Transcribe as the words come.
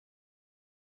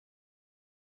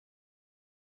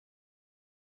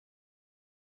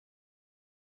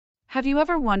Have you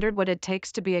ever wondered what it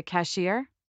takes to be a cashier?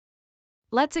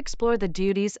 Let's explore the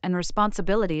duties and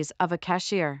responsibilities of a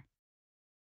cashier.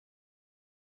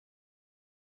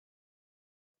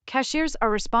 Cashiers are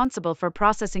responsible for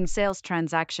processing sales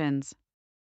transactions.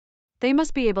 They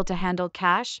must be able to handle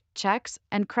cash, checks,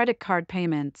 and credit card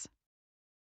payments.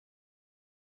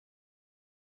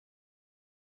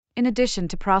 In addition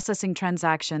to processing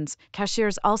transactions,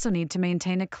 cashiers also need to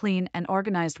maintain a clean and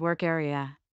organized work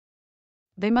area.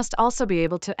 They must also be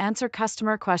able to answer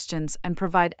customer questions and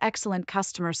provide excellent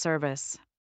customer service.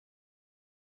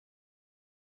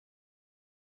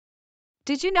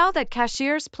 Did you know that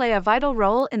cashiers play a vital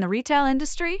role in the retail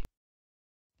industry?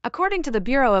 According to the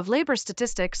Bureau of Labor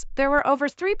Statistics, there were over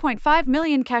 3.5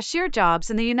 million cashier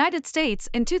jobs in the United States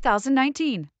in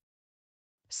 2019.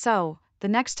 So, the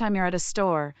next time you're at a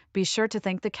store, be sure to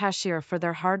thank the cashier for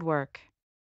their hard work.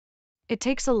 It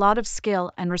takes a lot of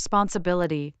skill and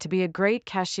responsibility to be a great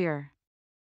cashier.